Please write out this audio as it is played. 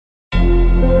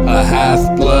A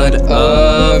half-blood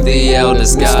of the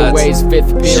eldest gods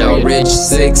shall reach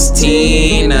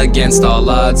 16 against all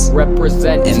odds.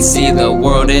 Represent and see the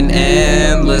world in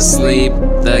endless sleep.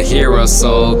 The hero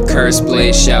soul, cursed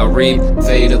blade shall reap.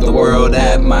 Fate of the world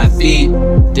at my feet.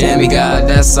 Demigod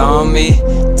that's on me.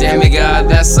 Demigod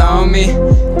that's on me.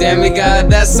 Demigod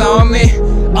that's on me.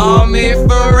 On me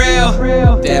for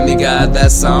real. Demigod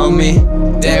that's on me.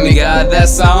 Demigod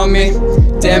that's on me.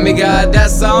 Demigod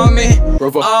that's on me.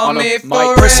 On me for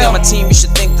real. Percy on my team, you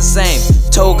should think the same.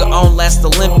 Toga on Last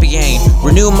Olympian.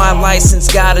 Renew my license,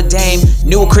 got a dame.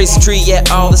 Knew a crazy tree,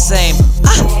 yet all the same.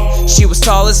 She was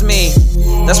tall as me.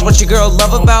 That's what your girl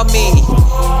love about me.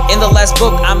 In the last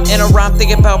book, I'm in a rhyme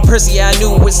thinking about Percy. Yeah, I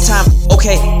knew it was time.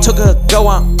 Okay, took a go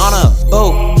on a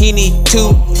boat. He need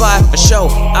to fly for show.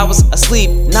 I was asleep,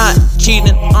 not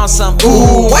cheating on some.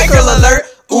 Ooh, white girl alert.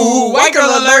 Ooh, white girl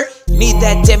alert. Need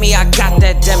that demi, I got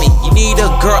that demi. You need a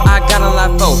girl, I got a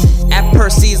lot for. At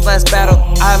Percy's last battle,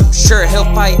 I'm sure he'll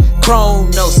fight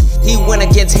Kronos. He went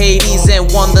against Hades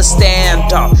and won the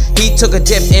standoff. He took a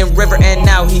dip in river and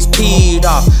now he's peed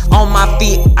off. On my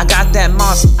feet, I got that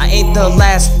moss. I ain't the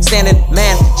last standing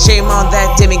man. Shame on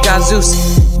that demigod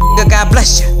Zeus. God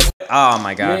bless you. Oh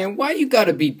my god. Man, why you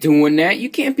gotta be doing that? You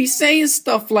can't be saying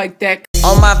stuff like that.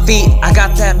 On my feet, I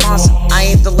got that moss. I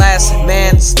ain't the last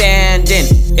man standing.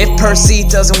 If Percy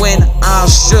doesn't win, I'll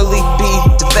surely be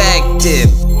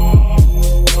defective.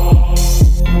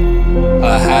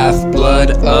 A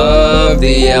half-blood of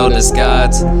the eldest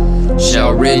gods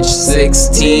shall reach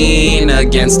 16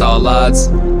 against all odds.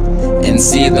 And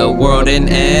see the world in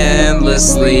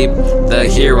endless sleep. The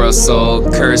hero soul,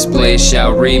 cursed blade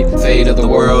shall reap. Fate of the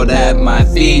world at my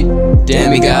feet.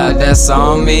 Demigod that's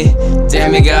on me.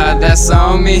 Demigod that's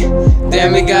on me.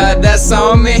 Demigod that's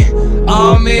on me.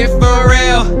 On me for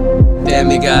real.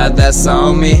 Demigod that's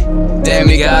on me.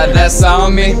 Demigod that's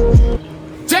on me.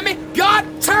 Demigod,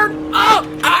 turn up!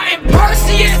 I am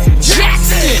Percy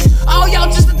Jackson! Oh,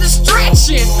 y'all just a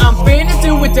distraction! I'm finna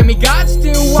do what demigods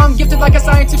do. I'm gifted like a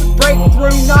scientific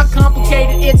breakthrough. Not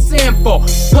complicated, it's simple.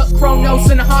 Put Kronos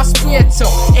in a hospital.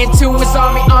 Into his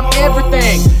army, I'm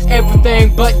everything.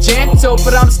 Everything but gentle,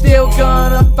 but I'm still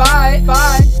gonna fight.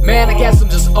 Man, I guess I'm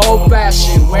just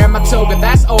old-fashioned. Wearing my toga,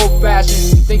 that's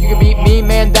old-fashioned. Think you can beat me,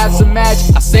 man, that's some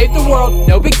magic. I saved the world,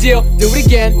 no big deal. Do it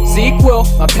again, sequel.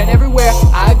 My pen everywhere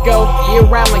I go, year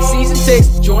round like season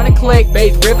ticks. Join a clique,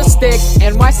 bathe river sticks.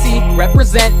 NYC,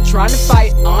 represent, trying to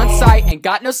fight on site, ain't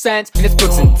got no sense, and it's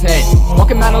books intent.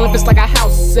 Walking Mount Olympus like a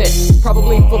house sit,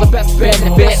 probably for the best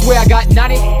benefit. I swear I got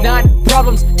 99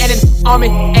 problems, and an army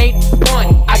ain't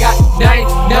one. I got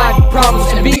 99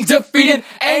 problems, and being defeated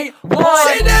ain't one.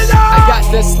 I got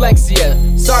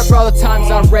dyslexia, sorry for all the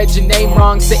times I read your name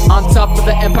wrong. Sitting on top of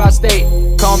the Empire State,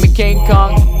 call me King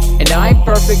Kong. And I ain't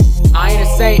perfect, I ain't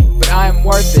a saint, but I am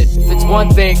worth it. If it's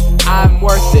one thing, I'm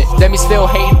worth it. Demi still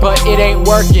hating, but it ain't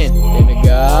working.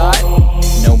 Demigod,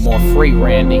 no more free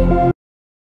Randy.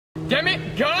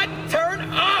 Demigod, turn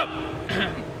up!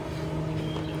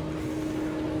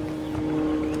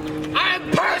 I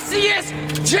am Percy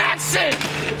Jackson!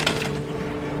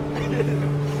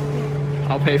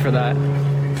 I'll pay for that.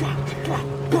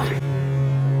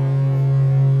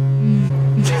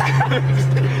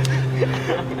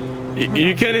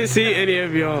 You couldn't see any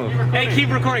of y'all. Hey, keep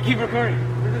recording, keep recording.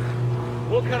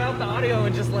 We'll cut out the audio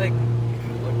and just like...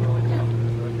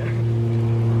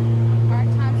 Alright,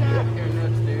 time's up. Here,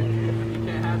 nuts, dude. You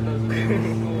can't have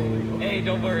those. Hey,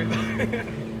 don't worry about it.